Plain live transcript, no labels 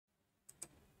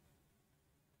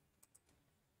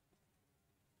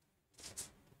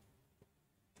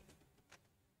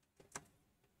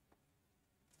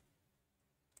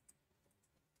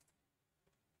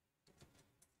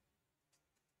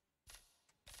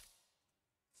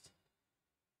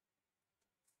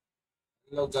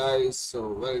Hello guys, so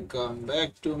welcome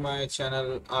back to my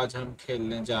channel. आज हम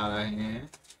खेलने जा रहे हैं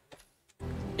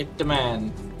हिटमैन,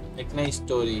 एक नई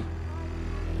स्टोरी।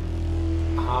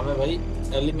 हमें भाई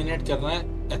एलिमिनेट करना है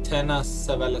एथेना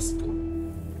सेवेलस को।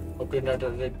 Open data,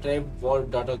 retrieve vault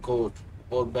data code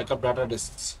और बैकअप डाटा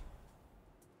डिस्क्स।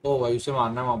 ओ भाई, उसे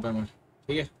मारना है वहाँ पे हमें।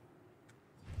 ठीक है,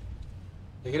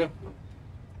 देख रहे हो?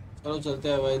 चलो चलते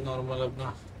हैं भाई, नॉर्मल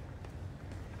अपना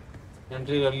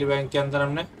एंट्री कर ली बैंक के अंदर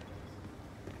हमने।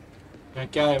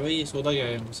 क्या है भाई, ये सौदा क्या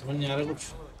है? मुझे समझ नहीं आ रहा कुछ।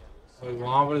 भाई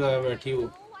वहाँ पर ज़्यादा बैठी हो,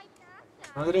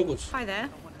 समझ रहे हो कुछ? Hi there.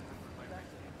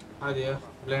 हाँ दिया,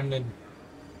 ब्लेंड इन।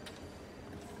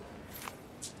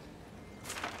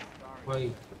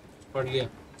 भाई पढ़ लिया,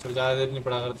 चल ज़्यादा देर नहीं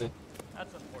पढ़ा करते।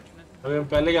 अभी हम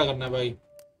पहले क्या करना है भाई?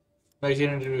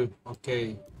 वैक्सीन इंटरव्यू, ओके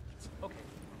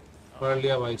पढ़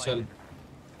लिया भाई। चल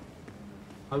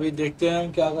अभी देखते हैं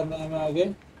हम क्या करना है हमें आगे।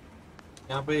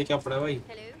 यहाँ पे ये क्या पड़ा है भाई?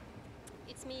 Hello,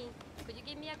 it's me. Could you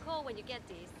give me a call when you get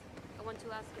this? I want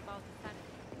to ask about the family.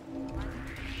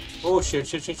 Oh shit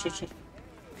shit shit shit shit.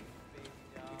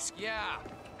 Yeah,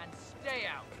 and stay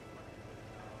out.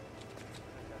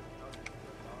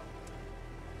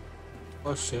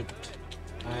 Oh shit,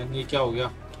 and ये क्या हो गया?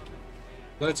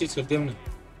 गलत चीज़ कर दी हमने।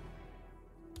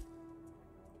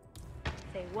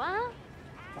 Say what?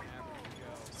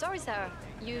 Sorry, sir.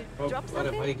 You dropped अरे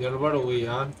something? भाई गड़बड़ हो गई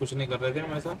यार, कुछ नहीं कर रहे थे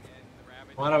हम ऐसा।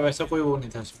 हमारा वैसा कोई वो नहीं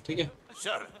था, ठीक है?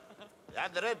 Sir,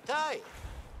 that red tie.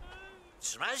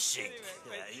 Smashing.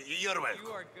 You're You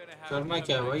welcome. are gonna have करना to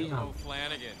क्या है come भाई to यहाँ?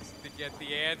 O'Flanagan's to get the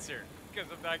answer, because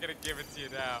I'm not gonna give it to you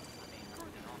now.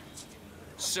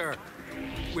 Sir,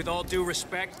 with all due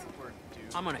respect,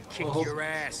 I'm gonna kick ओहो। your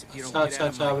ass if you don't अच्छा get अच्छा out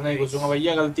of अच्छा, अब my नहीं face. घुसूंगा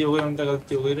भैया, गलती हो गई, हमसे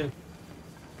गलती हो गई रे।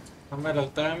 हमें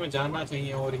लगता है हमें जाना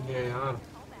चाहिए और ही है यार।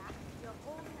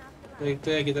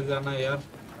 देखते हैं किधर जाना है यार।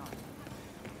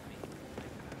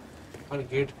 और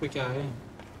गेट पे क्या है?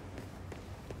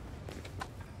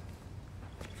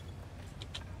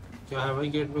 क्या है भाई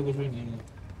गेट पे? कुछ भी नहीं है।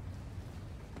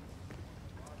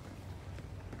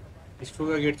 इसको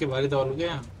क्या गेट के बाहर ही दबा लोगे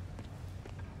यहाँ?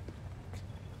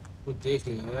 कुछ देख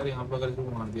लिया यार यहाँ पर, अगर इसको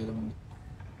मार दिया तो मैंने।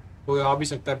 कोई आ भी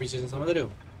सकता है पीछे से, समझ रहे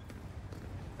हो?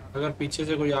 अगर पीछे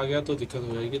से कोई आ गया तो दिक्कत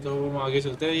हो जाएगी। तो हम आगे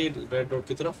चलते हैं ये रेड डॉट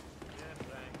की तरफ।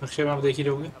 नक्शे में आप देख ही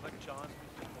रहोगे।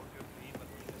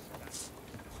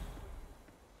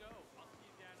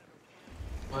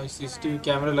 भाई सीसीटीवी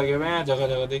कैमरे लगे हुए हैं जगह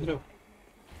जगह, देख रहे हो?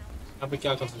 यहाँ पे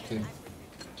क्या कर सकते हैं?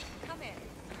 Come in.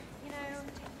 You know,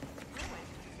 I went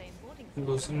to the same boarding school.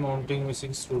 Lucent mounting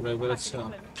missing screw driver, अच्छा।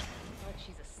 God,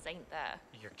 she's a saint there.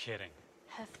 You're kidding.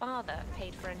 Her father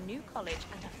paid for a new college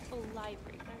and a full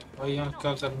library. भाई यहाँ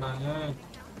क्या करना है?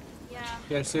 Yeah.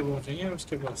 कैसे पहुँचेंगे हम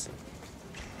उसके पास से?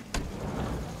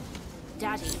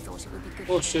 Daddy thought it would be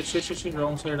good. Oh shit shit shit shit,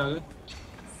 wrong side आ गए।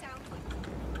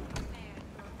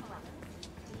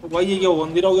 ओ भाई ये क्या हुआ?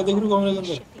 अंधेरा हो गया, देख रहे हो कमरे के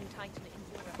अंदर? Shipping titan in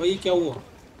Europe. भाई ये क्या हुआ?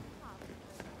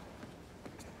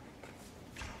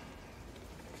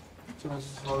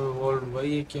 वर्ल्ड भाई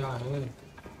ये क्या है?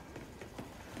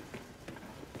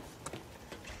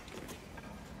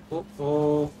 ओ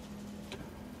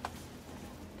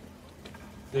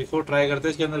देखो, ट्राई करते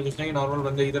हैं इसके अंदर घुसने की नॉर्मल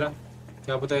बंदे की तरह।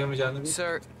 क्या पता है हमें जाने भी।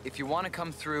 Sir, if you want to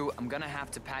come through, I'm gonna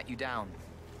have to pat you down.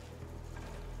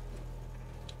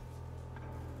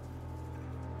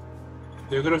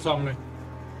 देख रहे हो सामने?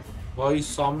 भाई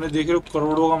सामने देख रहे हो,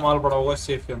 करोड़ों का माल पड़ा होगा इस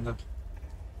सेफ के अंदर,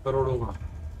 करोड़ों का।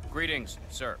 Greetings,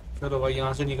 sir. चलो भाई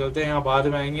यहाँ से निकलते हैं, यहाँ बाद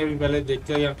में आएंगे। अभी पहले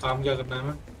देखते हैं यहाँ काम क्या करना है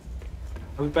हमें।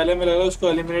 अभी पहले हमें लग रहा है उसको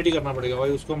एलिमिनेट ही करना पड़ेगा भाई,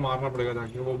 उसको मारना पड़ेगा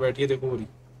ताकि वो बैठिए। देखो पूरी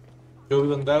जो भी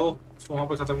बंदा है वो, उसको वहाँ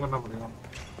पे खत्म करना पड़ेगा।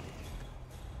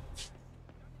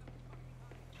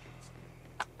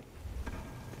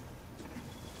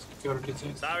 Security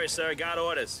check. Sorry, sir. Got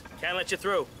orders. Can't let you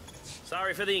through.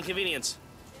 Sorry for the inconvenience.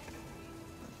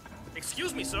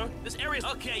 Excuse me, sir. This area is...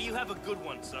 Okay, you have a good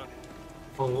one, sir.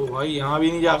 ओ भाई यहाँ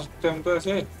भी नहीं जा सकते हम तो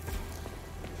ऐसे।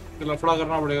 तो लफड़ा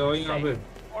करना पड़ेगा भाई यहाँ पे।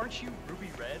 Aren't you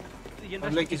Ruby Red? The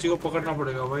मतलब किसी को पकड़ना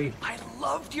पड़ेगा भाई। I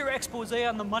loved your expose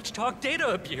on the much-talked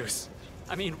data abuse.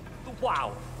 I mean,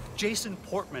 wow. Jason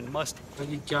Portman must...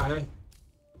 ये क्या है?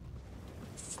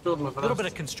 तो लग A रहा little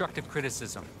bit of constructive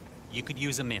criticism. You could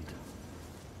use a mint.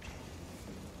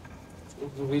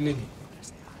 really नहीं।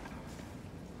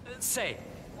 Say,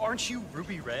 aren't you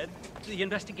Ruby Red? The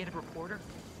investigative reporter?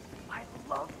 I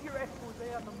loved your expose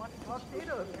on the much-talked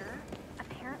data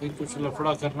abuse. ये कुछ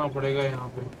लफड़ा करना पड़ेगा यहाँ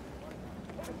पे।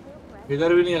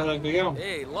 इधर भी नहीं आ सकते क्या हम?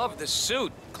 Hey, love the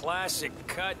suit. Classic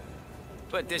cut.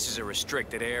 But this is a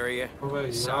restricted area. ओ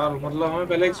भाई यार, मतलब हमें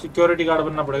पहले एक सिक्योरिटी गार्ड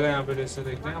बनना पड़ेगा यहाँ पे। जैसे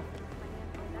देखते हैं आप,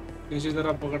 किसी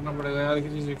तरह पकड़ना पड़ेगा यार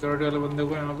किसी सिक्योरिटी वाले बंदे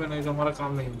को यहाँ पे, नहीं तो हमारा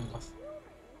काम नहीं होगा।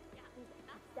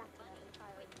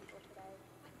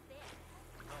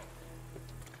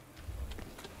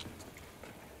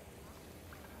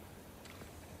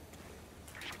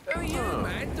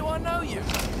 man. Do I know you?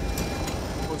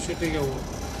 Oh shit, ठीक है वो.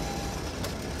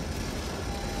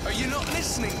 Are you not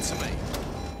listening to me?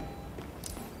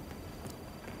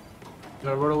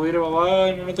 गड़बड़ हुई रे बाबा,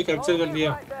 इन्होंने तो कैप्चर कर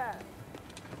लिया.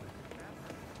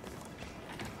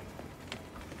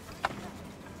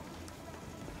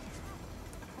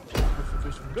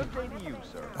 Good day to you,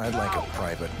 sir. I'd like a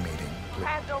private meeting.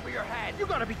 Hands over your head. You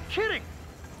gotta be kidding.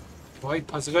 भाई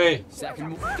फंस गए. Second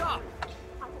move. Stop!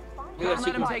 ये Don't अच्छी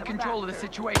let him take control of the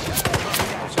situation.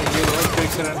 अच्छा ये भाई फेक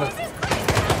सरेंडर.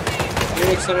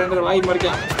 फेक सरेंडर भाई मर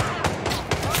गया.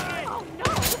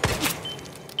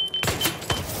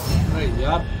 अरे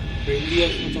यार फेल दिया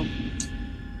इसने तो.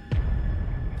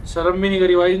 शर्म भी नहीं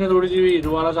करी भाई इसने थोड़ी सी भी.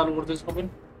 दोबारा चालू करते इसको फिर.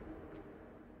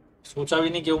 सोचा भी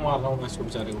नहीं क्यों मार रहा हूँ मैं इसको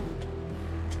बेचारे को.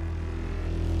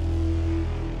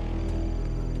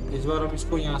 इस बार हम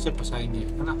इसको यहाँ से फंसाएंगे,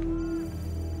 है ना.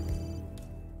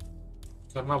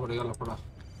 करना पड़ेगा लफड़ा.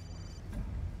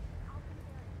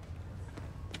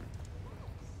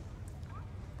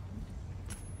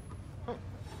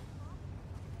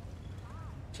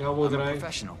 क्या बोल रहा है?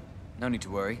 Professional. No need to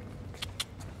worry.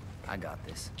 I got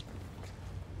this.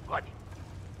 What?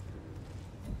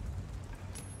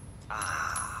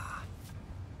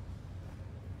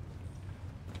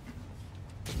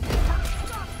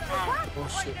 Oh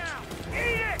shit.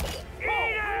 Eat it!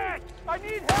 Eat it! I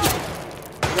need help!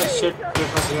 अरे shit, ये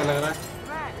फंस गया लग रहा है.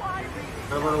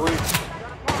 गड़बड़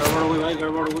हुई भाई,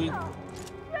 गड़बड़ हुई.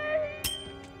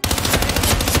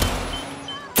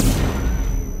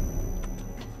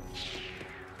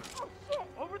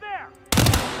 Over there!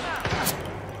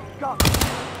 Go!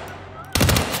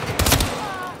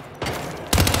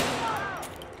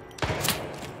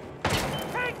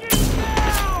 Take it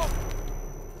down!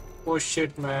 Oh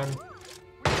shit man.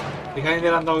 दिखाई नहीं दे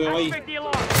रहा था हो गया भाई. Activate the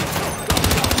alarm!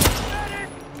 Medic!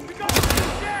 We got to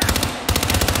shoot down!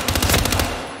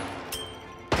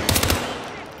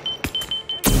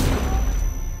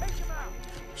 Take him out!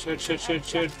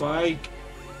 Shit भाई.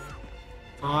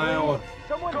 हाँ और.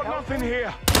 Someone got nothing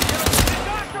here!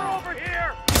 Doctor over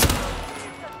here!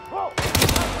 Whoa!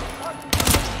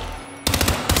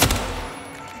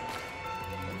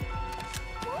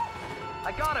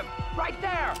 I got him! Right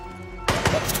there!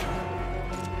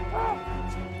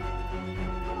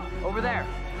 Over there!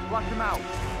 Flush him out!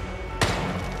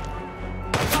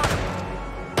 I got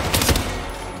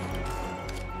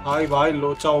him! भाई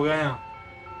लोचा हो गया यहाँ.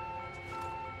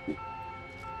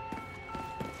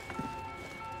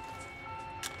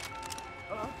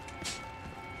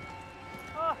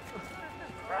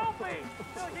 Help me!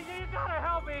 You gotta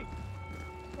help me!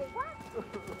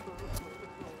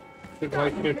 Shit भाई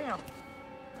shit.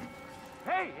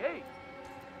 Hey!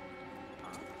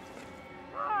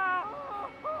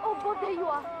 Oh God, there you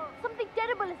are. Something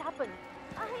terrible has happened.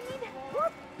 I need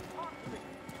help.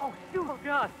 Oh, shoot!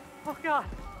 Oh, God!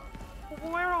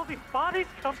 Where all these bodies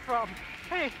come from?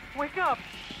 Hey, wake up!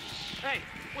 Hey,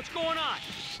 what's going on?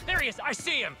 There he is. I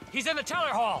see him. He's in the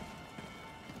teller hall.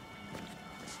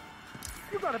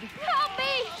 You gotta be... Help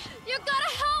me! You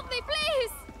gotta help me,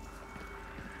 please!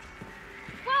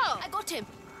 Whoa! I got him.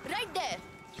 Right there.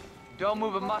 Don't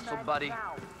move a muscle, buddy.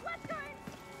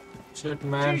 Shit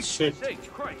man, shit. Sage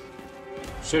Christ!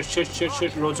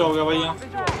 Shit लोचा हो गया भाई यहाँ.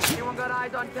 Anyone got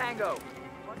eyes on Tango?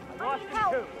 I need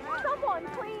help! Someone,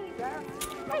 please!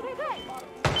 Hey!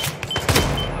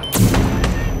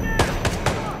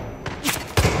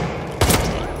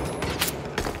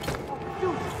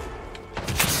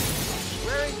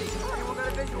 Where is he? Anyone got a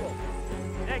visual?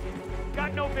 Negative. Got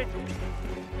no visual.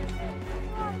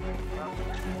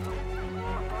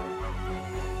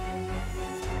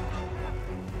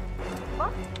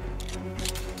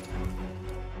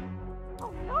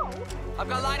 Oh no! I've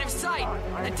got line of sight.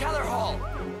 The teller hall.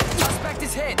 Suspect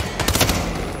is hit.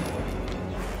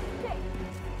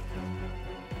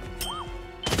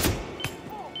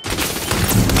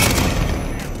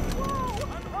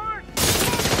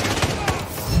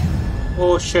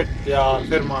 Oh shit यार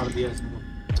फिर मार दिया इसको.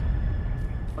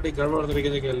 बड़ी गड़बड़ तरीके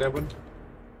से खेल रहे हैं अपन.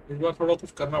 इस बार थोड़ा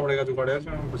कुछ करना पड़ेगा जुगाड़ यार,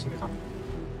 मैं बच नहीं खा.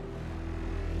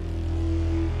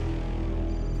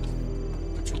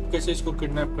 चुपके से इसको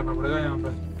किडनैप करना पड़ेगा यहाँ पे.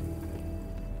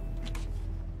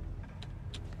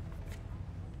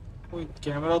 कोई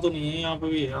कैमरा तो नहीं है यहाँ पे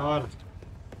भी यार.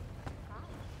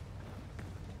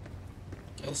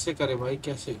 कैसे करे भाई,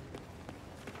 कैसे?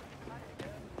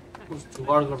 कुछ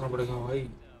जुगाड़ करना पड़ेगा भाई.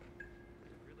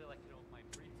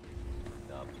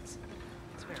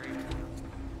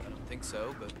 So,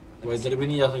 but वो इधर भी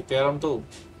नहीं जा सकते यार हम तो.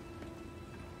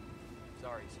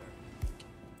 sorry, sir.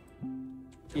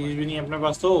 चीज भी नहीं है अपने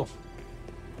पास तो.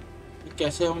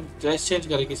 कैसे हम ड्रेस चेंज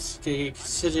करें?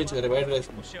 किससे चेंज करें भाई ड्रेस?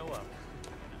 We'll show up.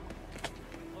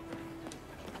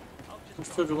 कुछ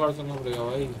तो जुगाड़ करना पड़ेगा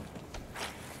भाई,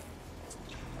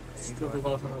 कुछ तो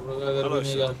जुगाड़ करना पड़ेगा। इधर भी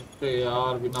नहीं जा सकते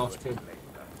यार बिना उसके।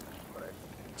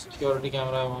 सिक्योरिटी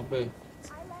कैमरा है वहाँ पे,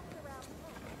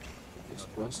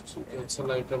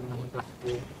 कैंसल आइटम नहीं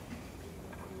करते।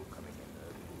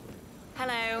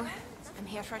 Hello. I'm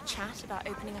here for a chat about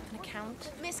opening up an account.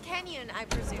 Miss Kenyon, I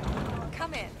presume.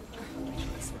 Come in.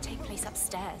 This will take place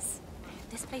upstairs.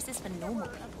 This place is for normal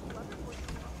people.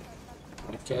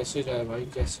 कैसे जाए भाई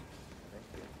कैसे?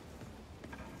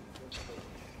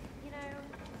 You know,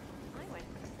 I went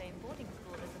to the same boarding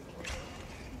school as Athena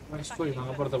did. मैं इसको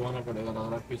यहाँ पर दबाना पड़ेगा लग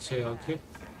रहा है, पीछे आके।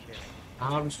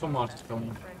 हाँ इसको मार सकता हूँ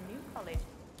मैं। For a new college,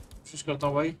 कोशिश करता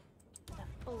हूँ भाई, with a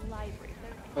full library.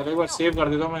 So पहले एक बार सेव कर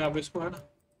देता हूँ मैं यहाँ पे इसको, है ना?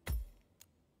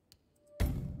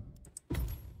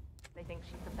 they think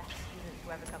she's the best student to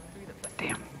ever come through the place.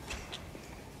 Damn.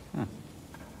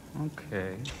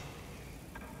 Okay.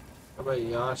 अबे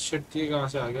यार शिट, ये कहाँ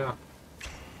से आ गया?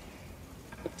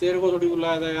 तेरे को थोड़ी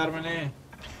बुलाया था यार मैंने,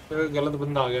 तेरे गलत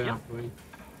बंदा आ गया यहाँ पे भाई,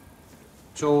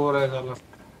 चोर है साला।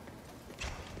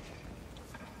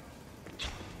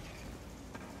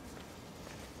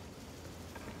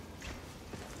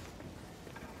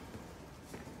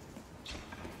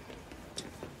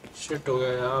 शिट हो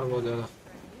गया यार बहुत ज्यादा।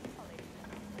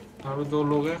 यहाँ पे 2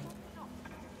 लोग हैं।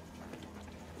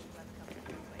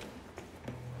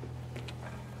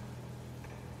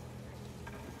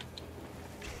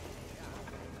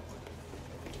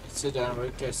 कैसे जाए भाई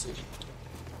कैसे?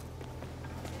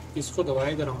 किसको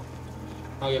दबाए इधर हूँ?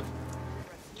 आ गया।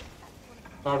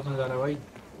 काट जा रहा है भाई।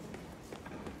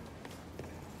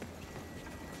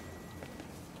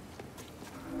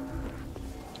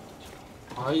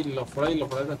 भाई लफड़ा ही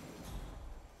लफड़ा था।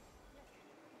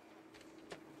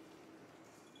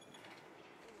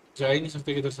 जा ही नहीं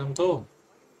सकते किधर से हम तो।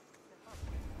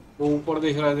 वो ऊपर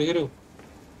देख रहा है, देख रहे हो?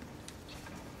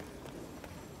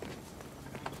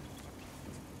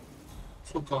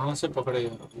 उसको कहाँ से पकड़े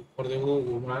यार? ऊपर देखो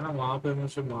घूम रहा है ना, वहां पे हमें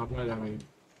उसे मारना जाएंगे।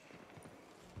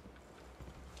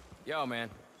 Yo, man.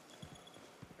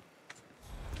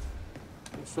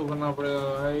 उसको करना पड़ेगा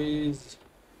भाई।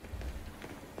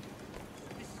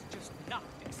 This is just not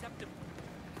acceptable.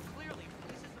 Clearly,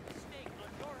 this is a mistake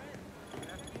on your end.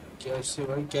 कैसे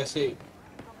भाई कैसे?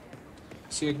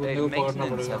 किसी एक Hey, बंदे को पकड़ना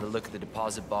maintenance पड़ेगा। have a look at the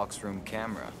deposit box room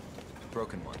camera.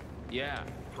 Broken one. Yeah,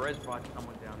 Perez brought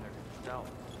someone down there himself.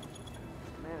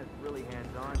 Man is really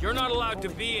hands-on. You're not allowed to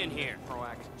be in here.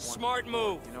 Proactive. Smart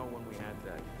move. You know when we had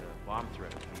that bomb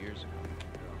threat a few years ago?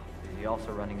 Is he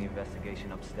also running the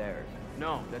investigation upstairs?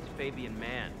 No, that's Fabian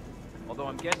Mann. Although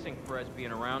I'm guessing Perez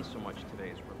being around so much today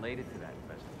is related to that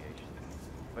investigation.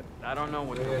 But I don't know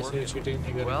what they're ऐसे working cheating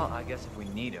नहीं करें। Well, I guess if we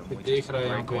need him, we देख just रहा है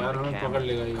यहाँ break पे one यार, of the हमें पकड़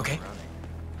लेगा ये। cameras. Okay.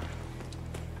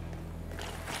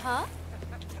 Huh?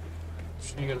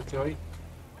 कुछ नहीं करते भाई।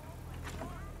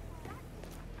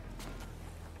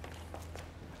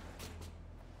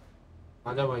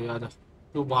 आजा भाई आजा,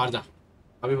 तू बाहर जा,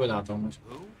 अभी बताता हूँ मैं। The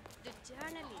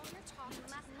journalist. You must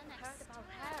have heard about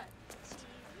her.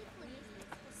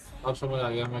 अब समझ आ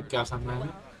गया हमें क्या करना है।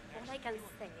 All I can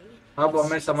say. अब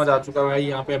हमें समझ आ चुका है भाई,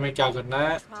 यहाँ पे हमें क्या करना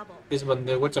है। Trouble. इस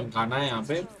बंदे को चमकाना है यहाँ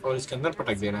पे और इसके अंदर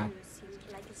पटक देना है।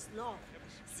 Seems like a snob.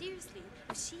 Seriously,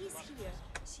 if she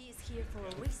is here for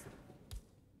a reason.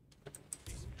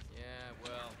 Yeah,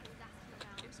 well,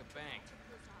 it's a bank.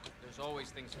 There's always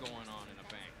things going on in a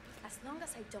bank. As long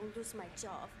as I don't lose my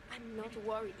job, I'm not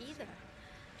worried either.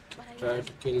 But Try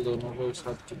to kill दोनों को एक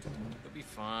साथ किल करना है। We'll be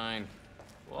fine.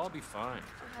 We'll all be fine.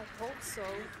 I hope so.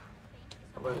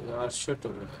 अबे यार shit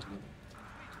हो गया।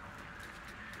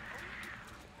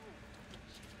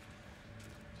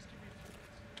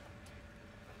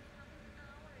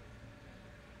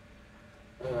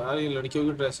 यार ये लड़कियों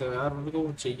की ड्रेस है यार, मेरे को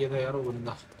वो चाहिए था यार, वो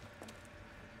बंदा।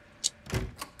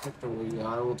 तो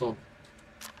यार वो तो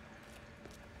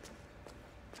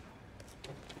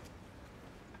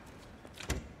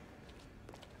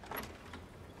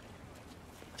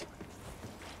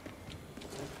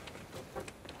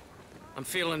I'm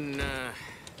feeling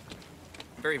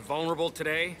very vulnerable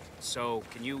today, so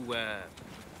can you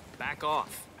back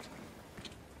off?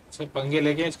 से पंगे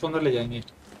लेके इसको अंदर ले जाएंगे।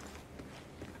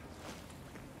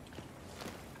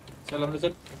 चल अंदर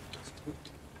चल।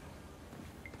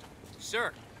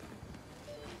 Sir,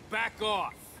 back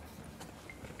off.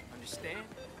 Understand?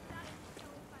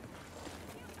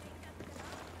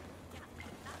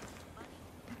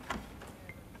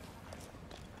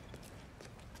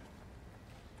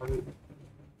 अभी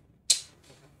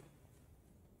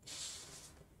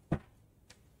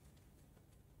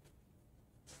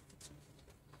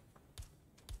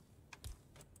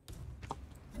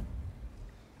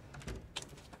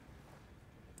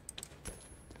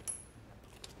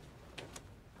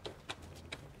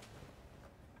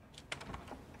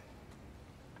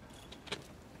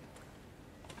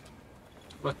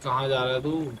अबे कहाँ जा रहा है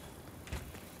तू?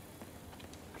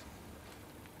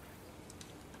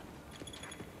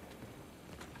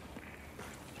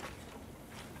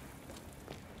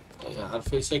 यार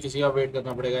फिर से किसी का वेट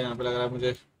करना पड़ेगा यहाँ पे, लग रहा है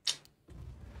मुझे।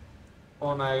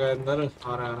 कौन आएगा अंदर?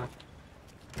 आ रहा है।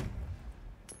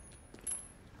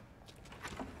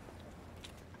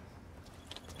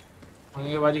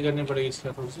 मंगेबाजी करनी पड़ेगी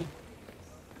इसका थोड़ी सी,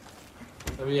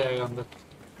 तभी आएगा अंदर।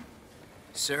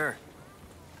 Sir,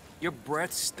 your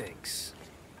breath stinks.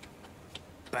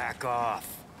 Back off.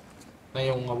 नहीं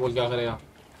होऊंगा, बोल क्या करेगा?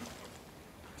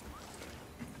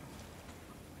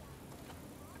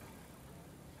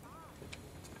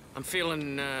 I'm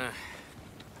feeling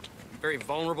very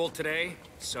vulnerable today,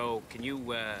 so can you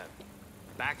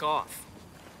back off?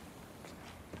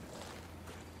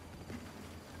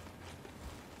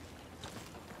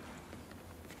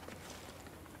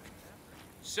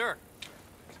 Sir,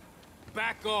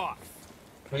 back off.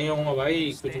 नहीं होऊंगा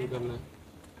भाई, कुछ भी कर ले।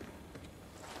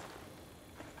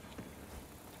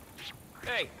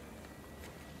 Hey,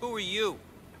 who are you?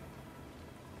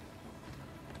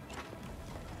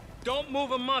 Don't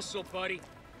move a muscle, buddy.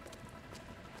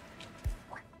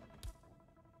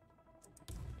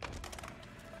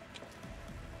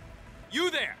 You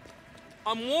there!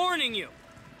 I'm warning you!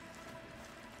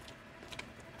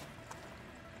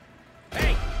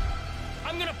 Hey!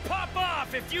 I'm gonna pop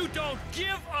off if you don't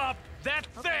give up that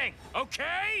thing,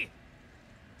 okay?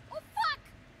 Oh, fuck!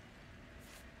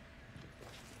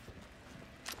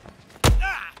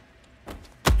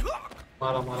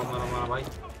 मारा मारा मारा मारा भाई।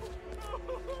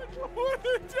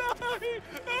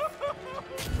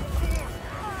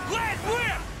 Let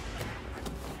whip!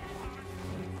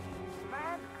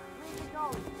 Man, where you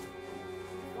going?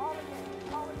 Call again,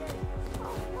 call again.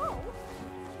 Oh, whoa.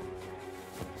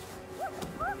 What the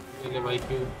fuck? ये ले भाई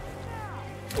क्यों?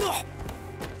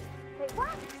 Hey,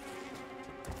 what?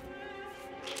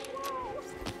 Whoa!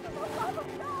 For the love of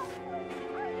God, please,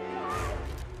 hurry up!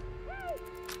 Hey!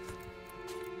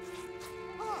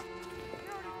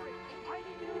 Security breach! I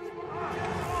need you to...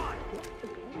 Gone!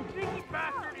 Sneaky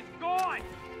bastard is gone!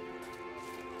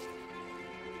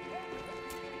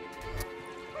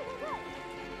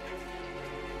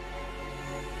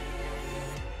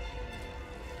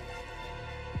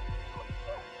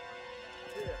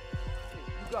 Here,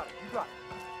 you got it, you got it.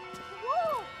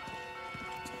 Whoa!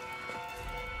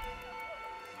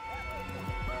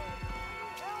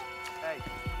 Hey,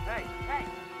 hey, hey,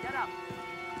 get up.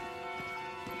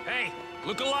 Hey,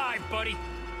 look alive, buddy!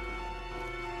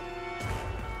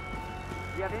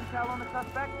 You have intel on the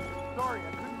suspect? Sorry,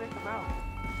 I couldn't make him out.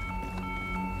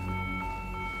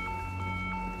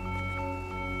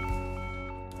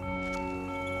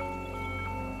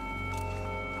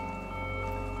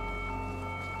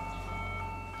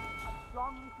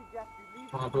 Strongly suggest you leave.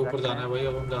 वहाँ पे ऊपर जाना है भाई,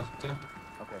 अब हम जा सकते हैं।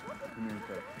 Okay, continuing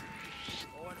search.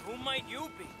 Oh, and who might you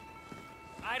be?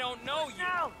 I don't know you.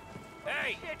 Now!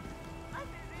 Hey! Shit! I'm in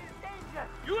danger.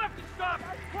 You have to stop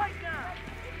right now!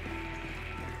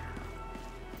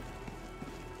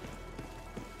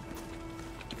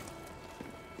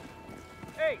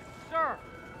 Hey, sir!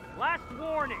 Last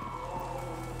warning!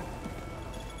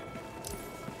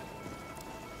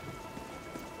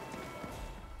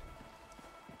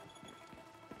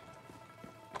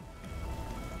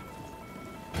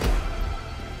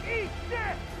 Eat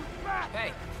this, you rat!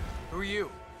 Hey, who are you?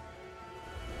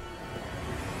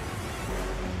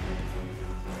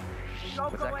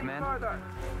 Don't Was go that any command? further.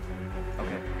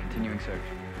 Okay, continuing search.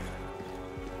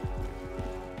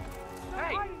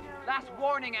 Hey, last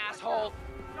warning, asshole.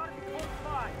 Gotta be close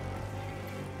by.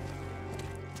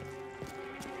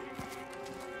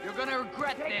 You're gonna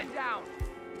regret Take this. him down.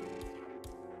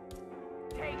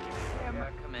 Take him Yeah,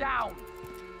 come in. down.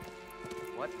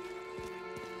 What?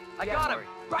 I Yeah, got him. sorry.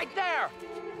 Right there.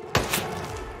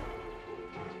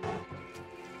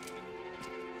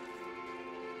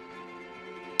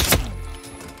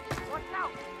 Watch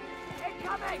out.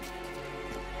 Incoming.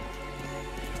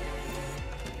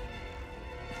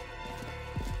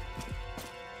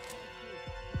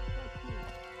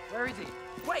 Where is he?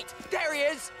 Wait, there he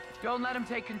is! Don't let him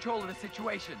take control of the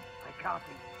situation. I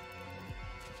copy.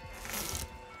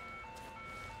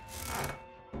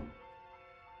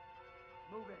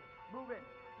 Move in. Move in.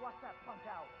 Flush that punk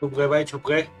out. छुप गए भाई, छुप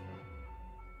गए।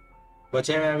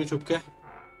 बचे हैं अभी छुप के।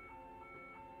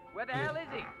 Where the hell is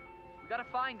he? We gotta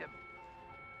find him.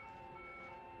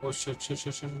 Oh shit shit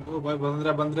shit shit, ओ भाई बंद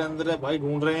रहे अंदर है भाई,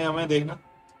 ढूंढ रहे हैं हमें, देखना।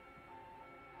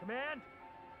 Command,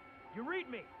 you read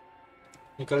me.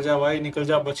 निकल जा भाई, निकल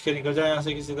जा, बच के निकल जा यहाँ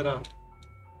से किसी तरह।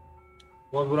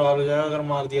 बहुत बुरा हाल हो जाएगा अगर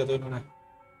मार दिया तो इन्होंने,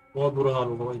 बहुत बुरा हाल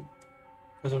होगा भाई।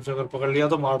 कसम से अगर पकड़ लिया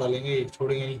तो मार डालेंगे, ये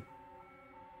छोड़ेंगे नहीं,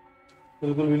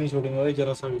 बिल्कुल भी नहीं छोड़ेंगे भाई,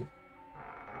 जरा सा भी।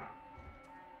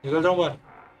 निकल जाऊं बाहर।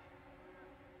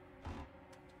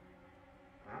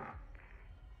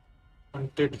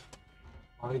 वांटेड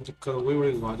भाई, दिक्कत हो गई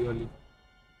बड़ी भारी वाली।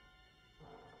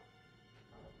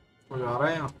 कोई आ रहा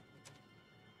है यहाँ?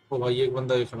 ओ भाई एक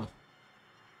बंदा ही खड़ा।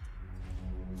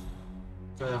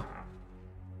 क्या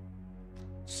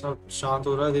सब शांत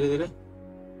हो रहा है धीरे धीरे।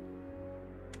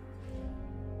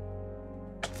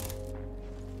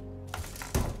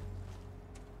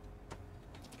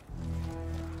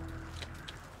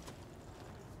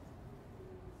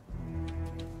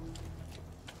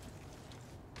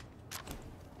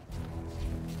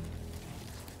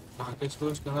 इसको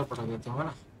इसके अंदर पटा देता हूँ, है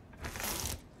ना।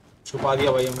 छुपा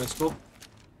दिया भाई हमने इसको।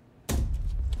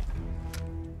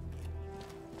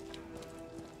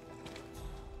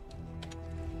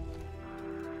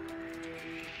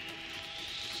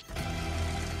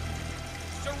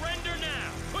 Surrender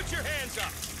now. Put your hands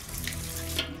up.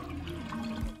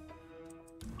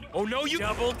 Oh no, you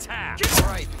double tap. All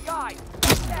right. Guy!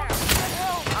 There!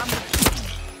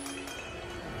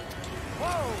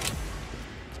 Whoa!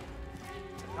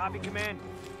 Copy, command.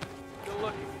 Still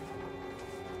looking.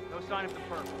 No sign of the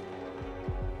perp.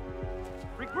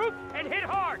 Regroup and hit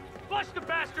hard! Flush the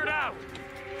bastard out!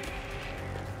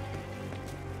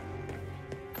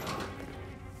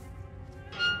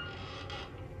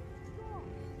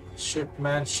 Shit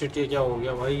man shit, ये क्या हो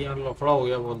गया भाई, यहाँ लफड़ा हो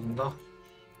गया बहुत बंदा।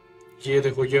 ये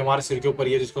देखो, ये हमारे सिर के ऊपर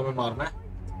ही है जिसको हमें मारना है।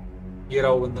 ये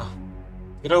रहा वो बंदा,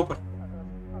 ये रहा ऊपर,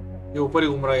 ये ऊपर ही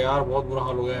घूम रहा है यार। बहुत बुरा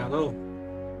हाल हो गया यहाँ तो,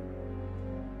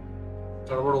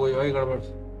 गड़बड़ हो गई भाई, गड़बड़।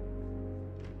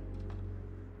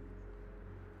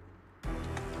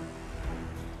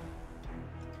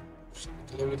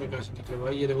 निकले तो कैसे निकले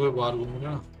भाई, ये देखो ये बाहर घूमेंगे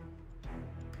ना।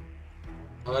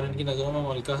 अगर इनकी नजरों में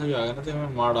मलिका से भी आ गया ना तो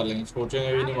हमें मार डालेंगे,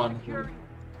 सोचेंगे भी नहीं मारने के लिए।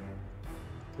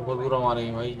 बहुत बुरा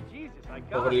मारेंगे भाई।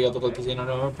 पकड़ लिया तो गलती से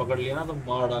इन्होंने हमें पकड़ लिया ना तो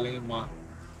मार डालेंगे, मार,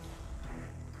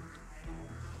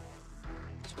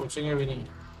 सोचेंगे भी नहीं।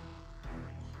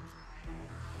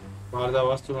 बाहर जा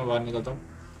वास्तु में बाहर निकलता हूँ।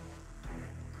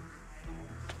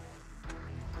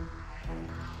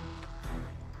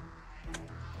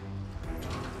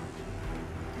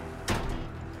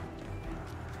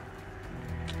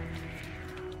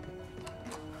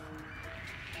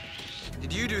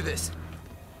 Did you do this?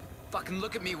 Fucking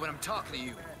look at me when I'm talking to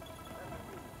you.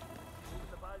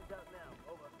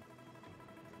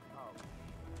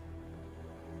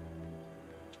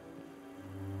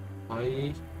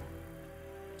 भाई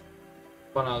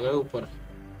अपन आ गए ऊपर,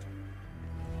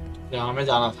 जहाँ हमें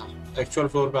जाना था। एक्चुअल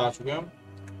फ्लोर पे आ चुके हैं हम।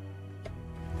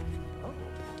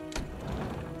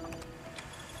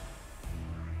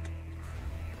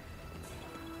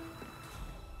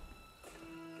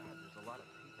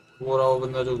 वो रहा वो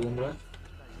बंदा जो घूम रहा है।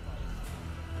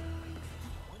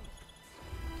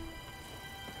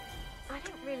 I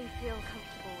don't really feel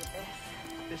comfortable with this.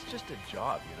 It's just a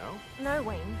job, you know? No,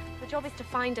 Wayne. The job is to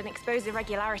find and expose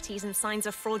irregularities and signs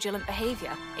of fraudulent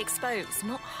behavior. Expose,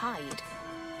 not hide.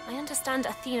 I understand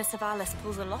Athena Savalas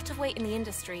pulls a lot of weight in the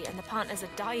industry and the partners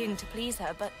are dying to please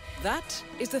her, but... That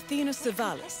is Athena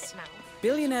Savalas.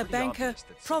 Billionaire banker,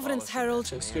 Providence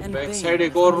Herald, and back side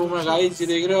एक और room है guys, ये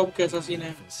देख रहे हो अब कैसा scene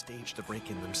है।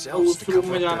 उस रूम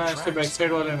में जाना है, इसके बैक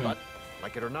साइड वाले में।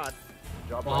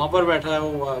 वहाँ पर बैठा है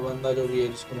वो बंदा जो भी है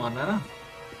जिसको मारना है ना।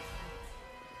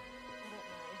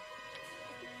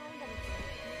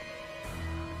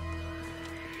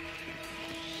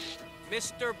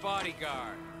 Mr.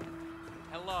 Bodyguard.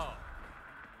 Hello.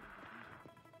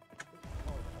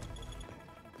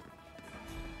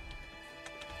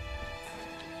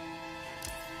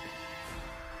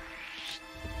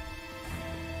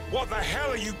 What the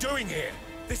hell are you doing here?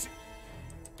 This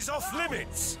is off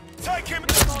limits. Take him.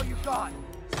 That's all you got.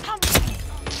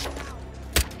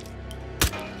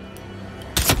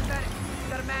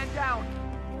 Got a man down.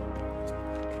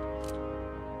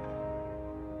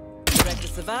 Director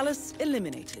Savalas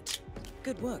eliminated.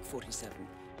 Good work, 47.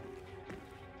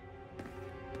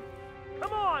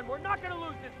 Come on, we're not gonna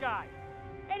lose this guy.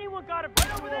 Anyone got a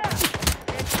right over there?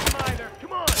 Can't shoot him either.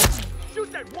 Come on,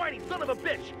 shoot that whiny son of a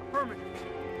bitch. Affirmative.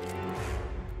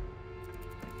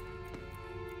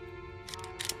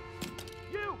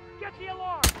 You, get the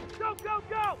alarm. Go, go,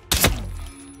 go.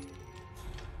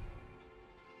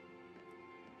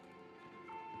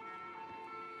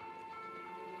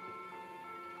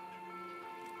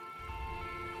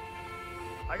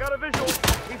 I got a visual.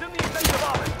 He's in the executive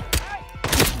office.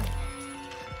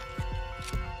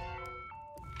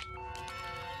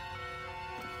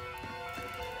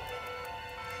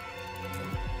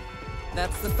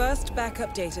 That's the first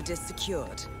backup data disk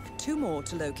secured. 2 more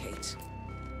to locate.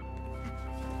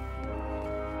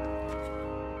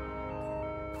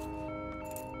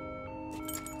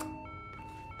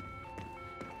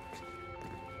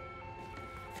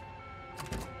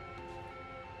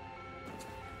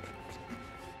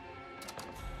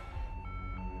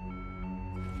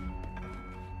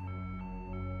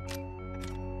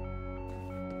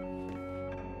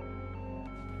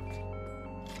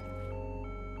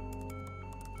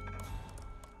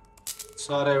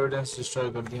 सारा evidence destroy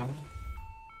कर दिया हमने।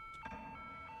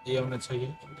 ये हमने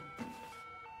चाहिए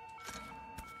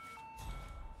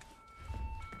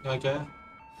क्या क्या है?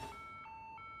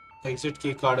 एग्जिट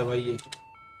की कार्ड है भाई ये।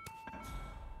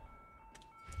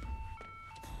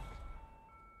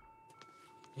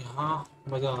 यहाँ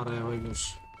मजा आ रहा है भाई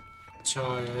कुछ। अच्छा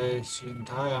ये सीन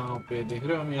था यहाँ पे, देख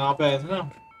रहे हो हम यहाँ पे आए थे ना,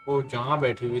 वो जहाँ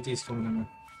बैठी हुई थी इस कमरे में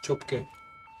छुप के।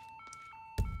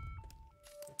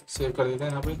 सेव कर देते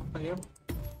हैं यहाँ पे ये,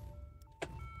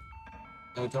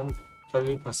 नहीं तो हम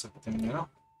कभी फंस सकते हैं ना।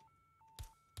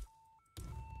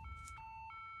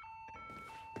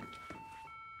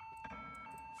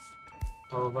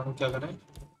 अब अपन क्या करें?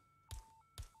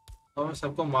 हमें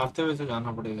सबको मारते हुए तो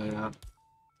जाना पड़ेगा यार,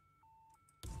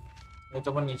 नहीं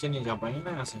तो अपन नीचे नहीं जा पाएंगे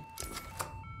ना यहाँ से।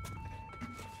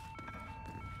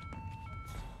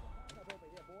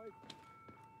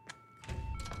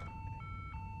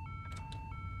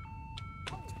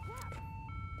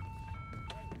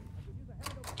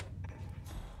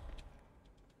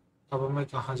 अब हमें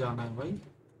कहाँ जाना है भाई?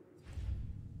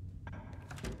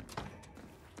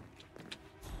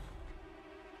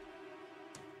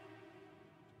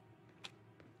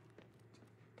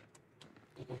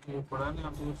 ये पड़ा नहीं,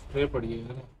 यहाँ पे स्प्रे पड़ी है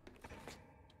यार।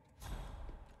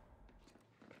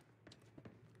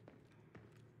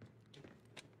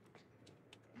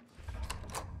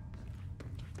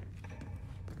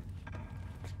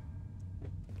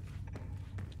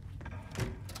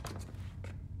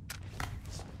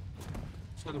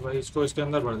 चल भाई इसको इसके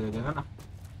अंदर भर देते हैं ना।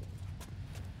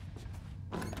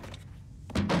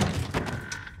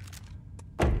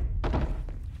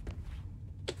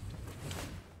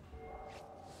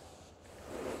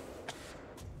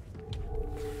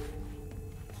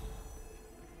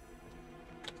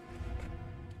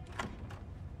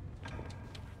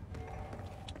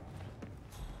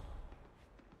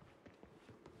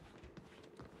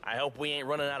 I hope we ain't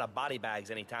running out of body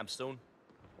bags anytime soon.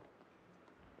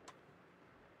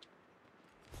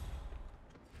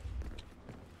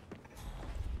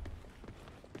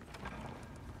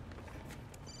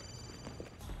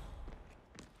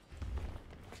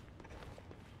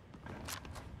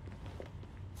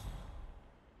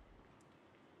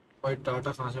 भाई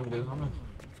टाटा कहाँ से मिलेगा हमें?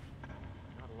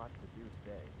 Not a lot to do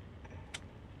today.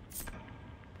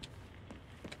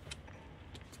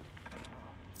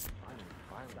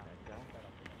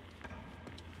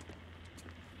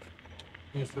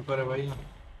 Newspaper है भाई,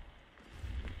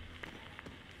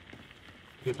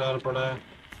 गिटार पड़ा है,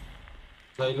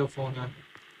 साइलोफोन है।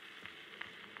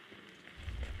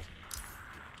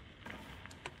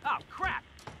 Oh crap!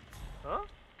 Huh?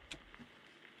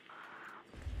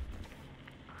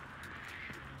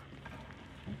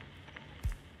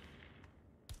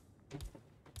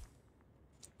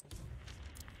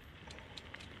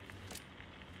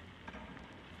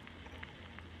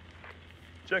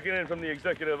 Checking in from the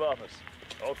executive office.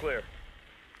 All clear.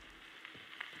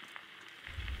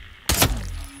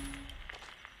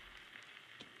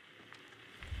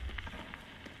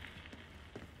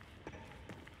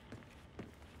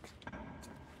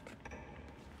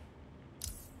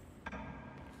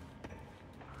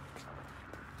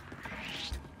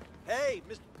 Hey,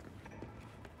 Mr.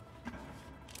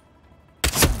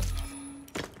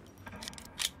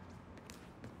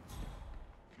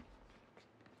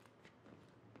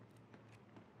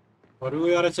 और वो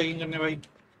यार चेकिंग करने भाई।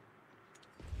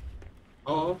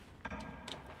 ओ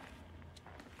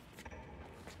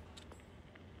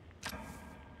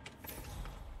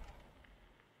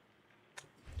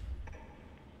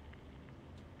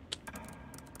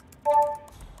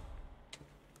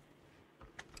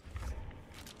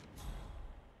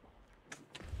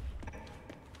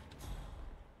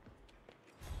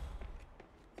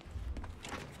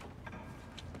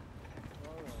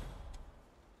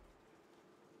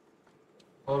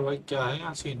और भाई क्या है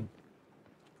यहाँ सीन?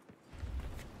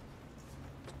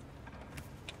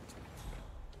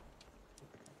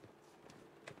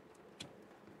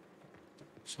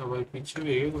 अच्छा भाई पीछे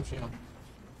भी है कुछ यहाँ,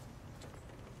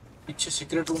 पीछे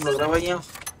सीक्रेट रूम लग रहा है भाई यहाँ,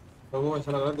 लोगों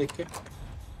ऐसा लग रहा है देख के।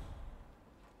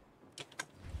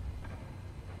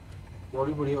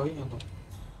 बड़ी बढ़िया भाई यहाँ तो।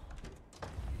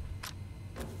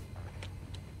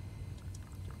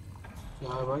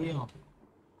 क्या है भाई यहाँ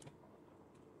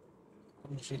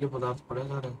नशीले पदार्थ पड़े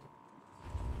सारे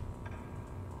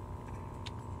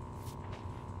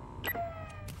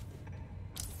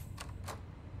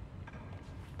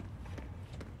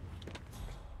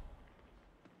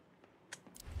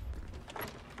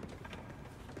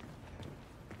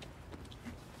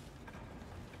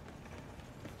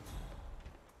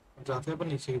जाते हैं पर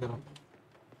नीचे की तरफ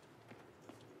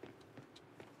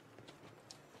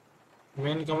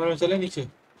मेन कमरे में चले नीचे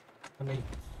नहीं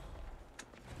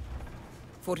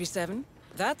 47,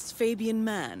 that's Fabian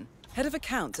Mann, head of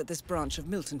accounts at this branch of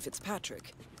Milton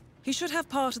Fitzpatrick. He should have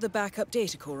part of the backup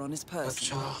data core on his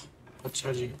person.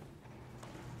 अच्छा जी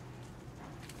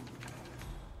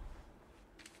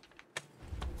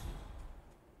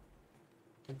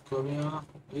तो भी यहाँ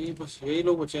यही बस यही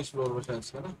लोग बचे एक्सप्लोर बचा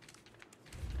इसका ना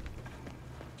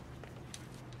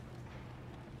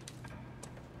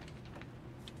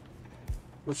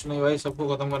कुछ नहीं भाई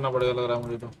सबको खत्म करना पड़ेगा लग रहा है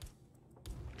मुझे तो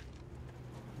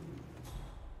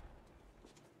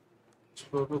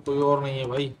एक्सप्लोर पे कोई और नहीं है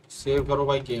भाई सेव करो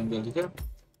भाई गेम के ठीक है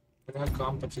यार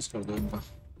काम 25 कर दो इनका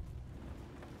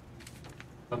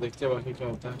और देखते हैं बाकी क्या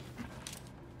होता है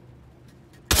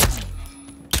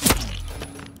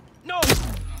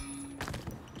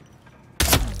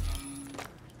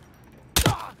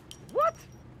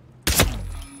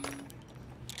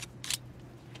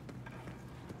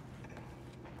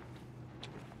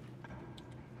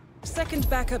Second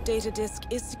backup data disk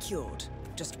is secured.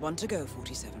 Just one to go,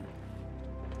 47.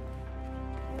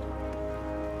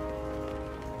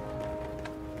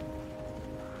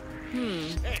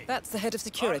 That's the head of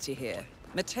security here,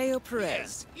 Mateo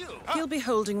Perez. He'll be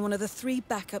holding one of the 3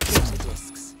 backup data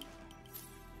disks.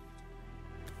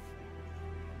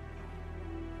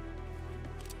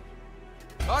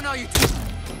 Oh no, you...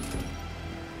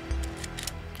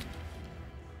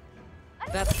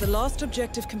 That's the last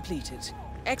objective completed.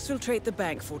 Exfiltrate the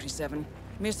bank, 47.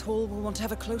 Miss Hall will want to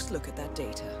have a close look at that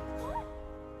data.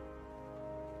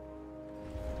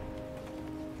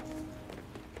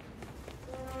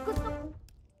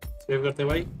 Save करते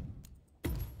भाई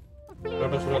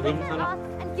data चुरा दिया मैं सारा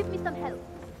and give me some help.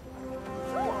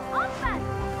 Oh, Osman,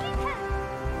 please help.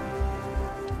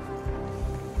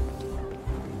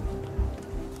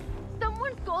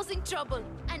 Someone's causing trouble,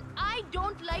 and I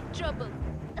don't like trouble,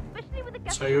 especially with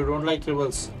the. So you don't like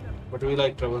troubles, but we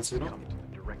like troubles, you know.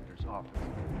 Director's office.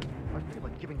 I feel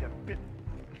like giving that bit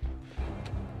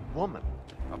woman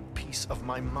a piece of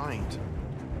my mind.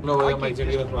 No way, I'm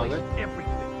exactly what I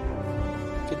everything.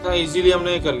 कितना easily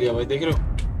हमने कर लिया भाई देख रहे हो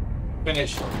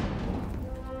finish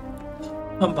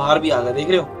हम बाहर भी आ गए देख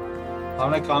रहे हो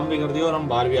हमने काम भी कर दिया और हम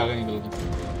बाहर भी आ गए निकल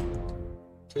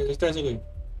के चलता है ऐसे कोई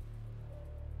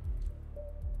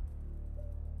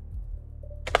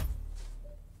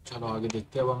चलो आगे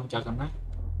देखते हैं अब हमें क्या करना है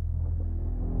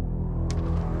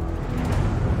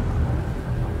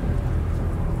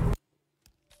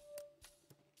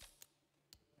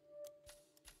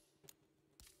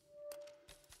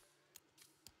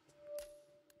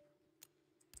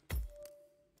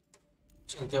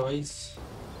चलते हैं भाई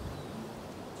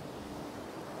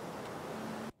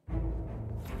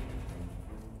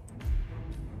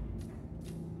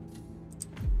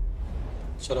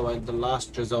चलो भाई the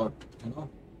last resort you know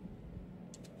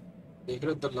देख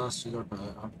रहे हो द लास्ट रिजॉर्ट है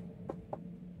यार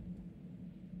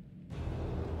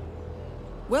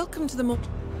Welcome to the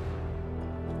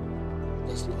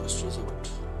this last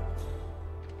resort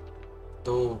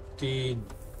 2 3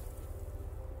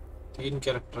 3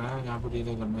 character हैं यहाँ पे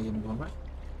डील करना है जिनको हमें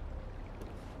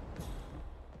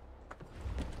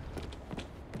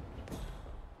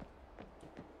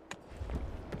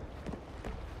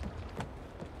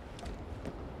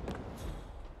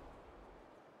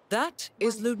That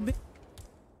is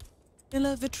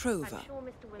Ludmila Vitrova.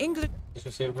 English.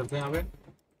 इसको सेव करते हैं यहाँ पे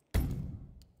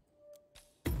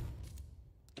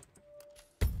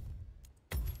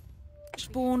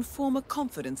Born former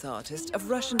confidence artist of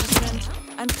Russian descent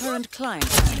and current client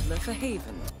handler for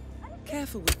Haven.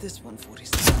 Careful with this one,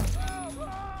 47.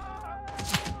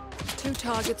 2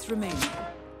 targets remaining.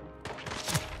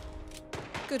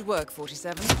 Good work,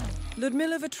 47.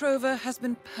 Ludmila Vitrova has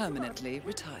been permanently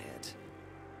retired.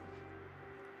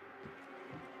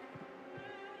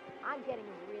 I'm getting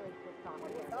really pissed off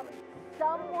here.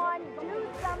 Someone do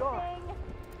something!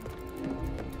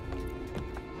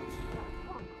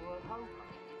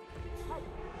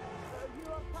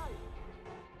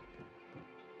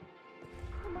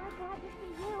 I'm not glad to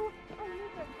see you. I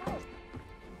need your help.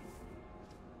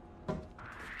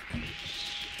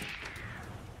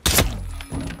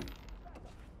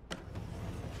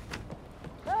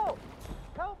 Help!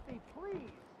 Help me,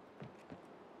 please!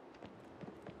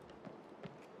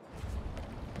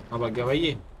 अब आ गया भाई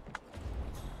ये।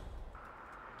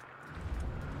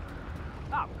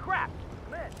 Oh, crap!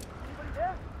 Man, anybody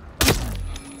there?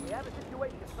 We have a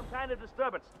situation, some kind of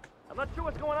disturbance. I'm not sure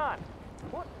what's going on.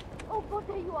 What? Oh, God,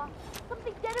 there you are.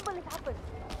 Something terrible has happened.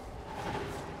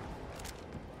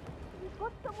 We've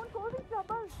got someone causing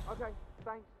trouble. Okay,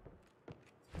 thanks.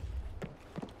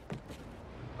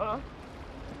 Huh?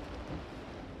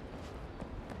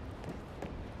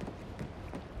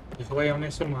 देखो भाई हमने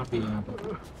इसे मार दिया यहाँ पर।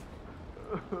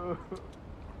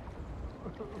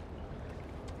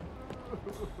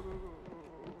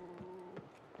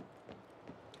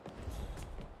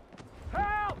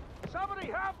 Help! Somebody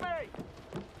help me!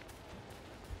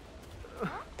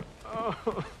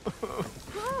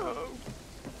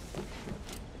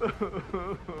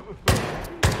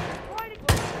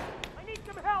 I need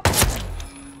some help!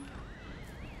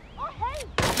 Oh, hey!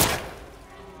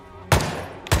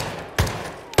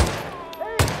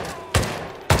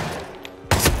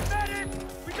 Medic!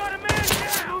 We got a man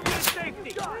down! Move you to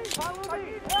safety! Follow me!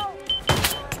 Help!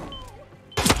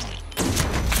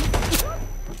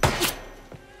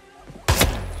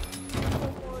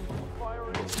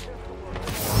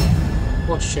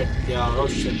 Oh shit यार, oh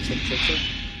shit shit shit shit।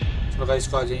 चलो गाइस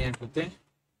इसको आ जाइए करते हैं।